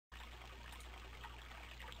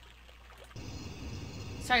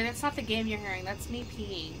Sorry, that's not the game you're hearing. That's me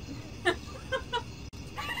peeing.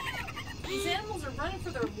 These animals are running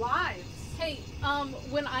for their lives. Hey,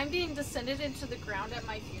 when I'm being descended into the ground at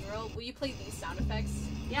my funeral, will you play these sound effects?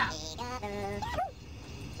 Yeah.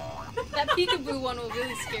 That peekaboo one will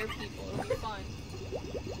really scare people. It'll be fun.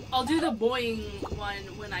 I'll do the boing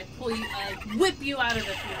one when I pull you, whip you out of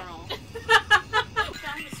the funeral.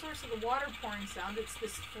 Found the source of the water pouring sound. It's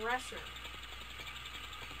this thresher.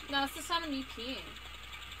 No, it's the sound of me peeing.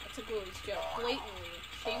 That's a Ghoulies joke. Blatantly.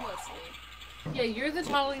 Shamelessly. Yeah, you're the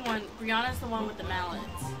toddling one. Brianna's the one with the mallets.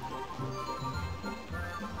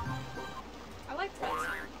 I liked that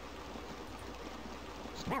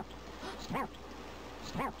sound.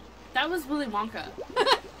 That was Willy Wonka.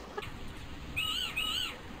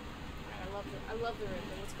 I love the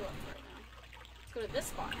river. Let's go up for it now. Let's go to this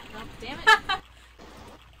spot. No, damn it.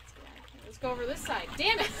 Let's go over this side.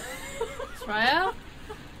 Damn it! Sariah?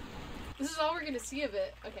 This is all we're gonna see of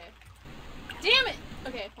it. Okay. Damn it!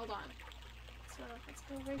 Okay, hold on. So, let's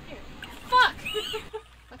go right here. Fuck!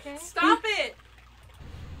 Okay. Stop it!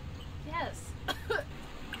 Yes. Damn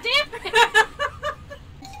it!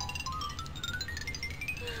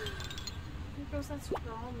 There goes that sweet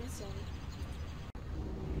girl missing.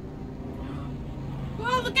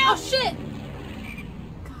 Whoa, look out! Oh shit!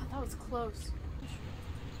 God, that was close.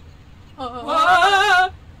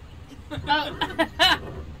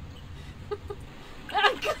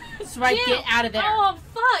 Sariah, get out of there. Oh,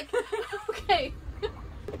 fuck! Okay.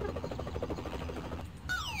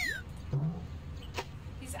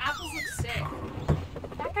 These apples look sick.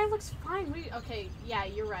 That guy looks fine. Okay, yeah,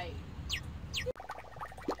 you're right.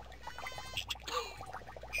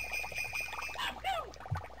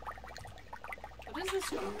 What is this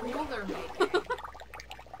rule they're making?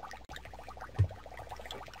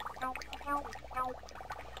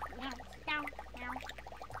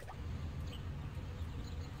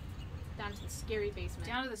 Down to the scary basement.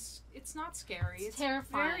 Down to this. It's not scary. It's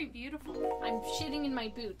terrifying. Very beautiful. I'm shitting in my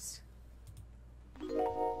boots.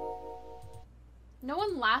 No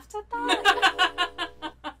one laughed at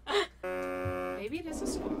that? Maybe it is a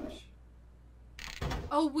squash.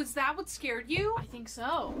 Oh, was that what scared you? I think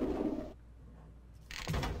so. I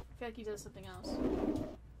feel like he does something else.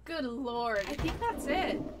 Good lord. I think that's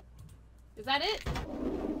it. Is that it?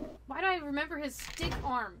 Why do I remember his stick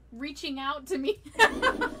arm reaching out to me?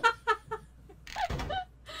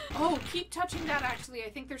 Oh, keep touching that, actually.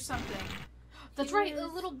 I think there's something. That's right, a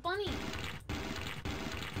little bunny.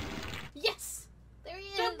 Yes! There he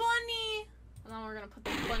is! The bunny! And then we're gonna put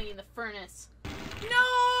the bunny in the furnace.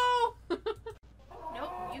 No!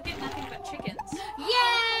 Nope, you get nothing but chickens.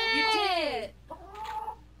 Yay! You did it!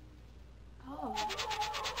 Oh.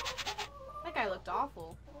 That guy looked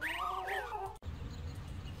awful.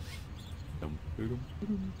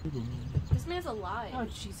 This man's alive. Oh,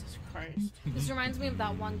 Jesus Christ. This reminds me of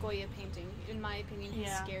that one Goya painting. In my opinion, his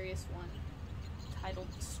Yeah. scariest one. Titled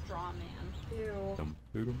Straw Man. Ew.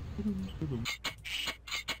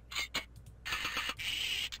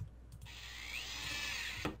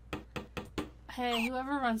 Hey,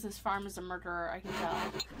 whoever runs this farm is a murderer, I can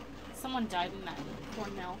tell. Someone died in that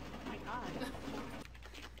corn mill. Oh my god.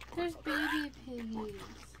 There's baby piggies.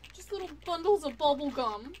 Just little bundles of bubble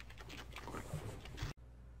gum.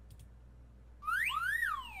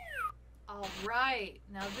 Alright,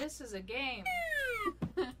 now this is a game.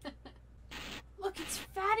 Look, it's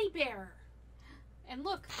Fatty Bear. And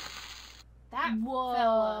look. That What?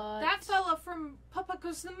 fella. That fella from Papa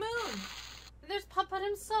Goes to the Moon. There's Puppet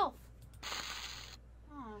himself.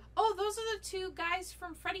 Oh, those are the two guys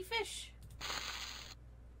from Freddy Fish.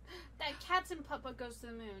 That cat's in Puppet Goes to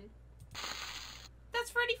the Moon. That's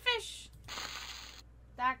Freddy Fish.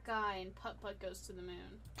 That guy in Putt-Putt Goes to the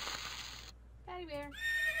Moon. Fatty Bear.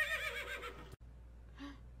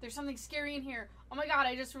 There's something scary in here. Oh my god,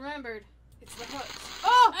 I just remembered. It's the hooks.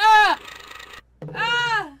 Oh! Ah!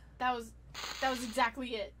 Ah! That was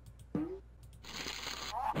exactly it.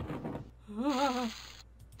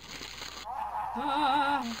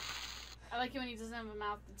 I like it when he doesn't have a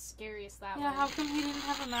mouth that's scariest that way. Yeah, how come he didn't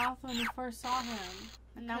have a mouth when we first saw him?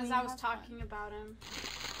 And now Because he I was has talking one. about him.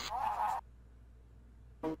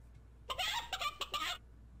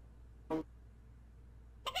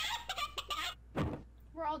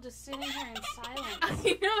 We're all just sitting here in silence. I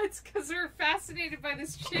know, it's because we're fascinated by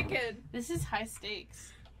this chicken. This is high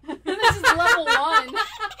stakes. This is level 1.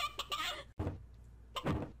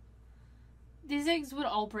 These eggs would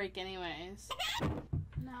all break anyways.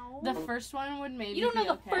 No. The first one would maybe You don't know be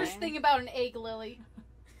the okay. first thing about an egg, Lily.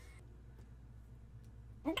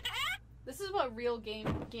 This is what real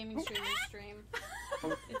gaming streamers stream.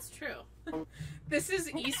 It's true. true. This is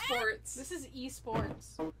esports. This is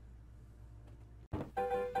esports.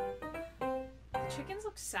 The chickens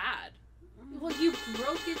look sad. Well, you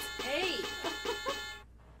broke its egg.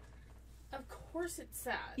 Of course it's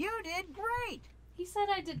sad. You did great. He said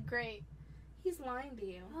I did great. He's lying to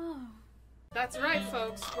you. Oh. That's right,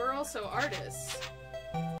 folks. We're also artists.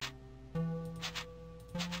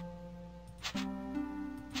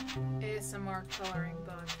 ASMR coloring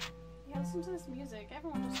book. Yeah, listen to this music.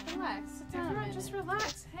 Everyone just relax. Sit down. Everyone just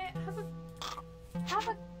relax. Hey, have a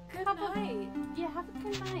good cup of... night. Yeah, have a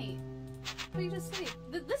good night. Please just sleep.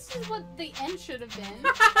 This is what the end should have been.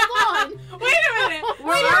 Hold on. Wait a minute.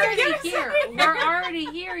 We're already here. We're already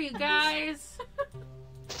here, you guys.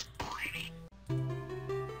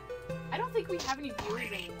 I don't think we have any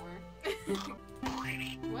viewers anymore.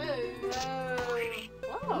 Whoa.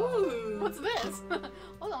 Whoa. Ooh. What's this?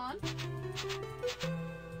 Hold on.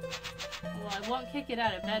 Well, I won't kick it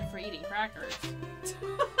out of bed for eating crackers.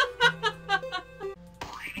 Ooh,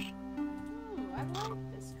 I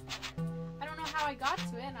like this color. I don't know how I got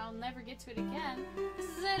to it, and I'll never get to it again. This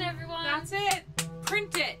is it, everyone. That's it.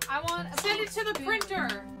 Print it. I want a Send big it to the spoon.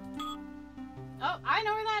 printer. Oh, I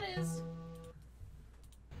know where that is.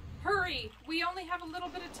 Hurry. We only have a little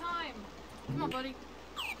bit of time. Come on, buddy.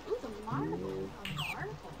 Ooh, the marble. A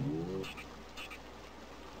marble.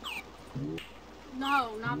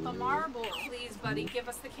 No, not the marble. Please, buddy, give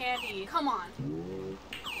us the candy. Come on.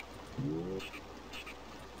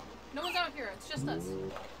 No one's out here. It's just us.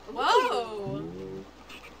 Whoa.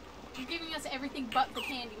 You're giving us everything but the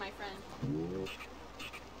candy, my friend.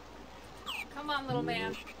 Come on, little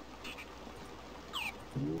man.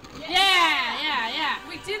 Yeah.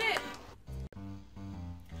 We did it.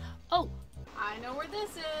 Oh, I know where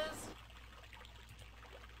this is.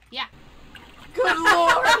 yeah. Good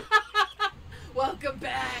lord. Welcome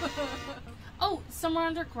back. Oh, somewhere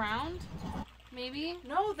underground? Maybe?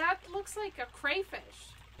 No, that looks like a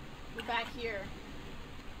crayfish. We're back here.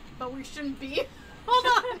 But we shouldn't be. Hold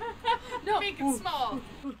on. No. Make it small.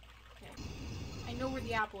 Okay. I know where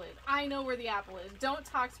the apple is. I know where the apple is. Don't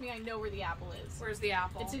talk to me. I know where the apple is. Where's the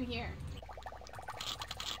apple? It's in here.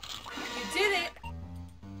 You did it.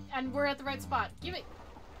 And we're at the right spot. Give it.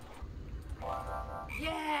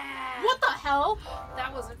 Yeah. What the hell?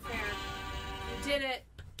 That wasn't fair. You did it.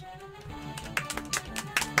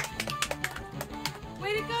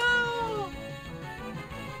 Way to go.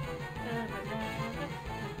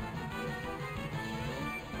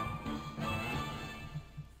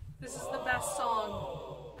 This is the best song.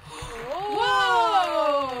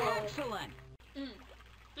 Whoa! Excellent. Where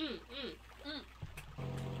did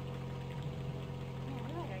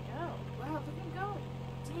I go? Wow, look at him go.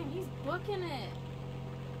 Damn, he's booking it.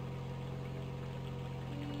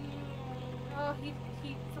 Oh, he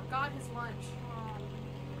forgot his lunch.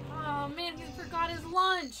 Oh man, he forgot his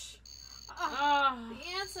lunch. The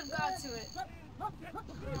ants have got to it.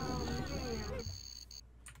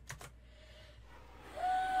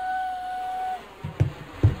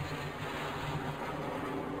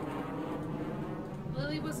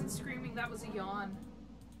 Lily wasn't screaming, that was a yawn.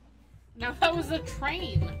 Now that was a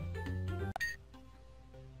train.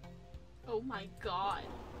 Oh my god.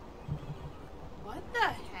 What the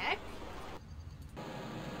heck?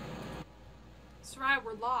 Sariah,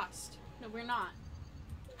 we're lost. No, we're not.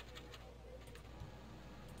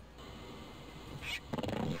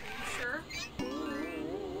 Are you sure?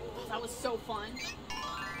 Oh, that was so fun.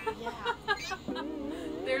 Yeah.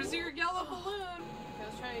 There's your yellow balloon. Okay,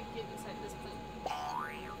 let's try to get inside this thing.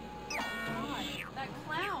 God, that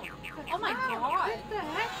clown. Oh my god. What the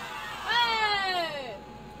heck? Hey!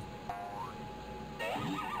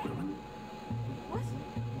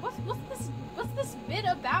 What's this bit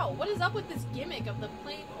about? What is up with this gimmick of the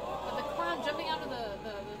plane, of the clown jumping out of the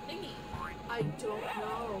thingy? I don't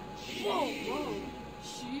know. Whoa.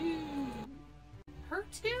 Shoot. Her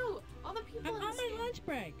too. All the people I'm in on this my lunch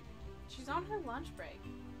break. She's on her lunch break.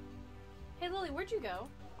 Hey Lily, where'd you go?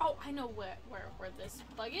 Oh, I know where this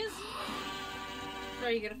bug is. So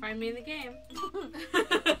you're gonna find me in the game.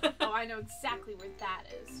 Oh, I know exactly where that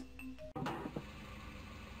is.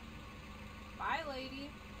 Bye, lady.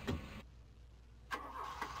 I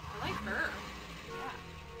like her. Yeah.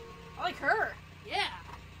 I like her. Yeah.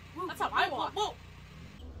 That's how I walk. Whoa.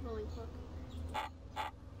 Lily, look.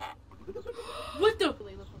 What the?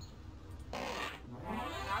 Lily, look.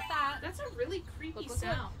 Not that. That's a really creepy Look.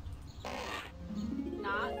 sound.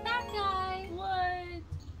 Not that guy. What?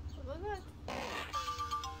 Look.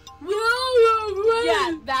 Whoa!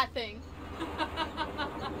 Yeah, that thing.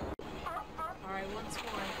 Alright, once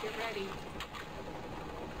more. Get ready.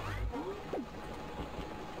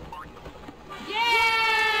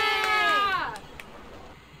 Yay!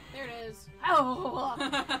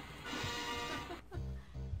 fuck.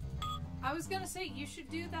 I was gonna say, you should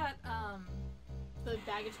do that, The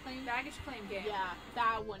baggage claim? baggage claim game. Yeah,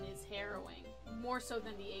 that one is harrowing. More so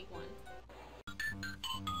than the egg one.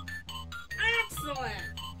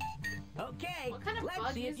 Excellent! Okay, What kind of let's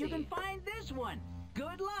bug see is if you he? can find this one.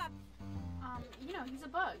 Good luck! You know, he's a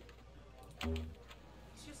bug.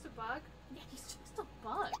 It's just a bug. Yeah, he's just a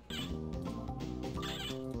bug.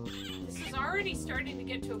 This is already starting to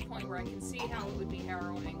get to a point where I can see how it would be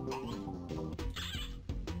harrowing.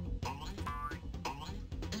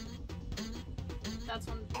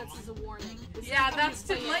 This is a warning. This Yeah, is that's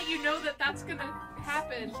to when you play let you know that that's gonna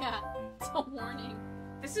happen. it. Yeah, it's a warning.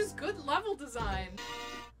 This is good level design.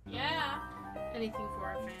 Yeah. Anything for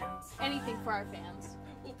our fans. Anything for our fans.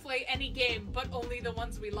 We'll play any game, but only the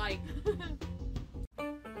ones we like.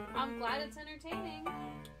 I'm glad it's entertaining.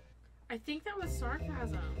 I think that was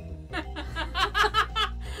sarcasm.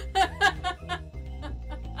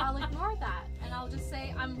 I'll ignore that and I'll just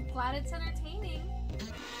say I'm glad it's entertaining.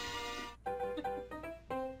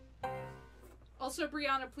 Also,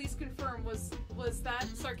 Brianna, please confirm, was that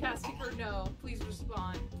sarcastic or no? Please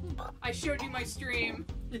respond. I showed you my stream.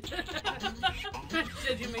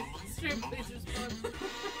 Should you make stream, please respond.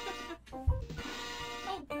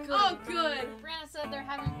 Oh, good. Oh, good. Brianna said they're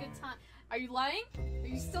having a good time. Are you lying? Are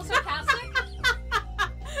you still sarcastic?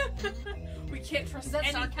 We can't trust Is that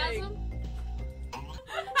anything. sarcasm?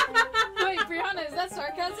 Wait, Brianna, is that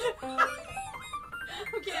sarcasm?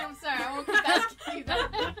 Okay, I'm sorry. I won't keep asking you that.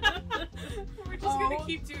 We're just gonna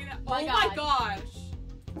keep doing that. my Oh God. my gosh.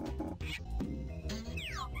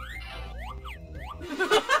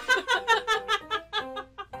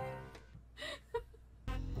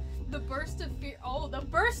 The burst of fear. Oh, the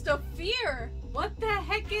burst of fear! What the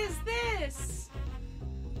heck is this?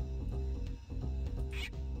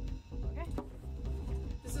 Okay.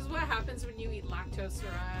 This is what happens when you eat lactose,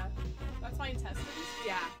 Sariah. That's my intestines.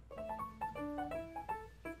 Yeah.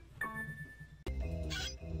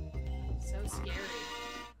 So scary.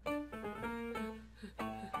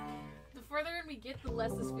 The further in we get, the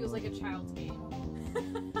less this feels like a child's game.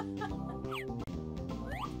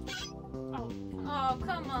 Oh,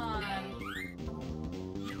 come on.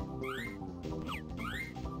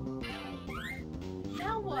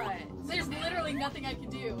 Now what? There's literally nothing I can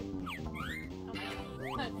do. Oh my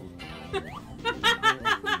God.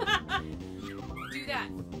 Do that.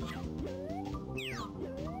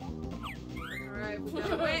 Alright, we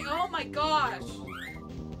gotta wait. Oh my gosh.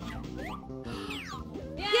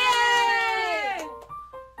 Yay!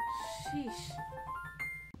 Sheesh.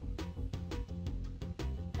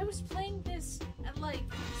 I was playing this at like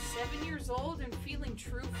 7 years old and feeling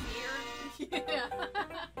true fear. Yeah.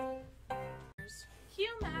 Can you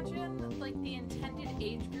imagine like the intended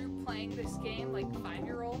age group playing this game, like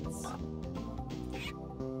 5-year-olds?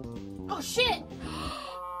 Oh shit! Oh,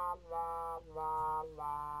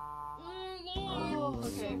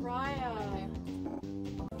 Okay. Sariah.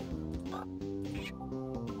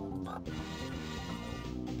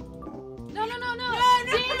 No, no, no, no! No, no!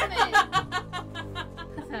 Damn it!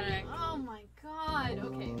 Pathetic. Oh my god.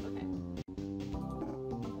 Okay, okay.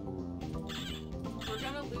 We're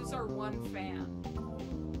gonna lose our one fan.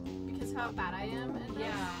 Because how bad I am at this?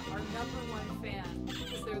 Yeah, our #1 fan.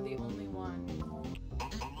 Because they're the only one.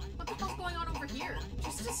 What the hell's going on over here?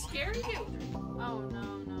 Just to scare you. Oh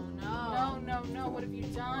no, no, no. No, no, no. What have you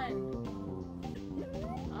done?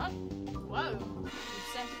 Huh? Whoa. You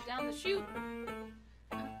sent it down the chute.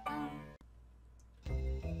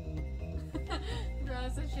 Brianna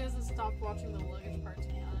said she hasn't stopped watching the luggage part, to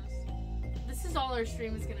be honest. This is all our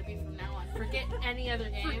stream is gonna be from now on. Forget any other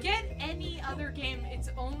game. Forget any other game. It's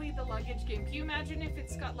only the luggage game. Can you imagine if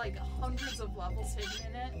it's got like hundreds of levels hidden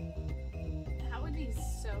in it? That would be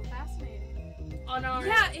so fascinating. On our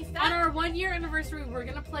Yeah, if on that. our 1-year anniversary, we're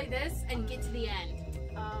gonna play this and get to the end.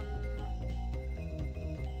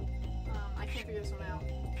 I can't figure this one out.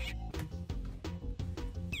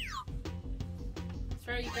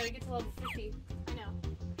 Sorry, you gotta get to level 50. I know.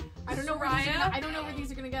 I don't know where these are Sariah? gonna, I don't know where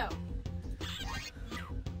these are gonna go.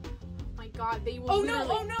 My god, they will Oh no!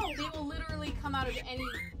 literally, Oh no! they will literally come out of any.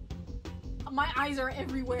 My eyes are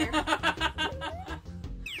everywhere.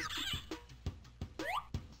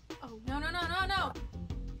 Oh no no no no no!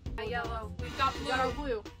 Yellow. We've got We blue. got our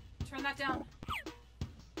blue. Turn that down.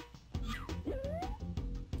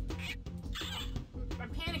 I'm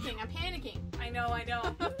panicking. I'm panicking. I know. I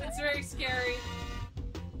know. It's very scary.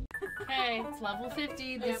 Okay, it's level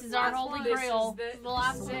 50. This Yep, is our last holy one. This grail. is The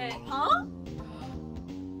last this is one. it. Huh?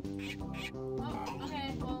 Oh,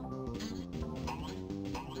 okay. Well,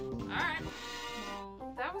 All right.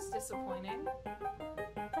 Well, That was disappointing. what the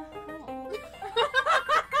hell?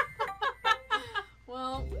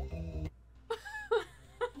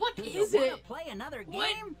 Wanna it? play another game?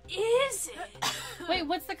 What is it? Wait,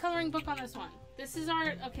 what's the coloring book on this one? This is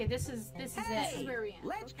our. Okay, this is This Hey, is where we end.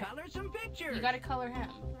 let's color some pictures. You gotta color him.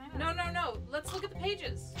 No, no, no. Let's look at the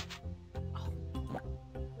pages.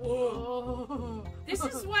 Whoa. This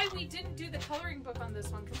is why we didn't do the coloring book on this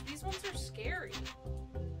one, because these ones are scary.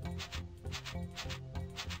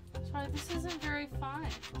 Sorry, this isn't very fun.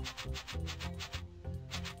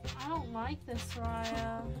 I don't like this,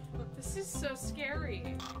 Sariah. This is so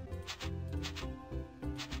scary.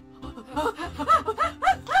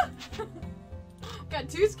 Got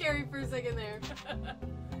too scary for a second there.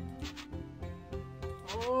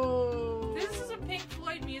 Oh. This is a Pink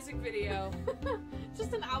Floyd music video.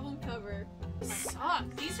 Just an album cover. Suck.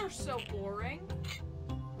 These are so boring.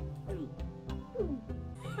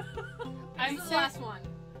 I'm This is the last one.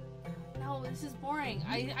 No, this is boring.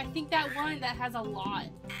 I think that one that has a lot.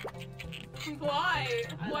 Why?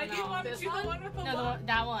 I Why don't do you know. want to This do one? the one with the No, lot?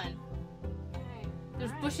 that one. Okay. There's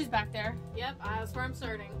Alright. bushes back there. Yep, that's where I'm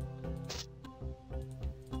starting.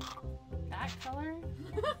 That color?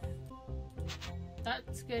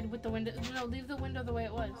 That's good with the window. No, leave the window the way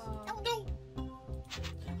it was. No.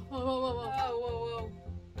 Whoa, whoa, whoa, whoa. Oh, whoa, whoa.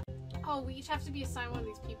 Oh, we each have to be assigned one of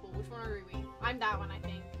these people. Which one are we? I'm that one, I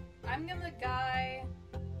think. I'm gonna the guy.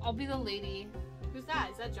 I'll be the lady. Who's that?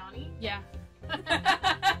 Is that Johnny? Yeah.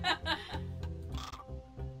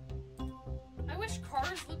 I wish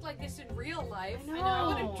cars looked like this in real life. I know. I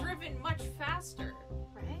would have driven much faster.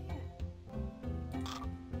 Right.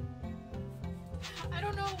 I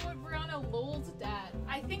don't know what Brianna lolled at.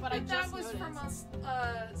 I think But I that just was from us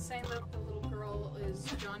noticed. saying that the little girl is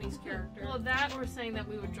Johnny's character. Well, that or saying that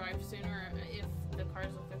we would drive sooner if the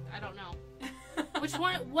cars looked like. I don't know. Which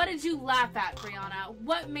one? What did you laugh at, Brianna?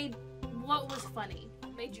 What was funny?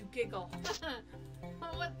 Made you giggle.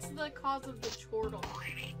 What's the cause of the chortle?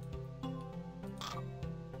 Ugh.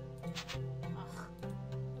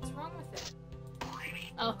 What's wrong with it?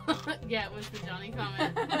 Oh, yeah, it was the Johnny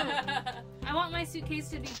comment. I want my suitcase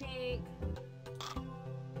to be pink.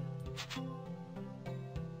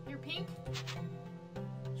 You're pink?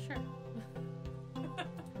 Sure.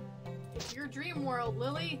 It's your dream world,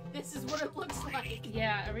 Lily. This is what it looks like.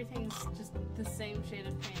 Yeah, everything's just the same shade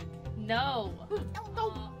of pink. No.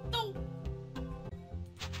 No, no.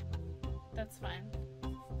 That's fine.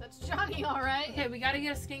 That's Johnny, all right. Okay, we gotta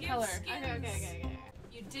get a skin Get color. skin. Okay.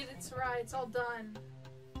 You did it, Sariah. It's all done.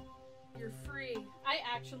 You're free. I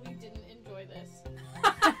actually didn't enjoy this.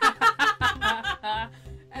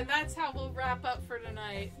 And that's how we'll wrap up for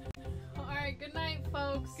tonight. All right, good night,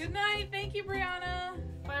 folks. Good night. Thank you, Brianna.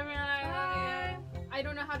 Bye, Brianna. Bye. I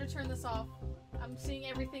don't know how to turn this off. I'm seeing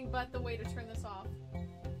everything but the way to turn this off.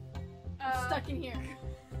 I'm stuck in here.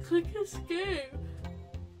 Click escape.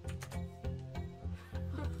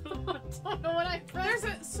 I don't know what I pressed.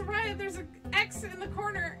 There's a Sariah. There's an X in the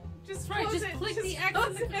corner. Just Right, close just it. click the X.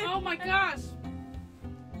 close it. Oh my gosh.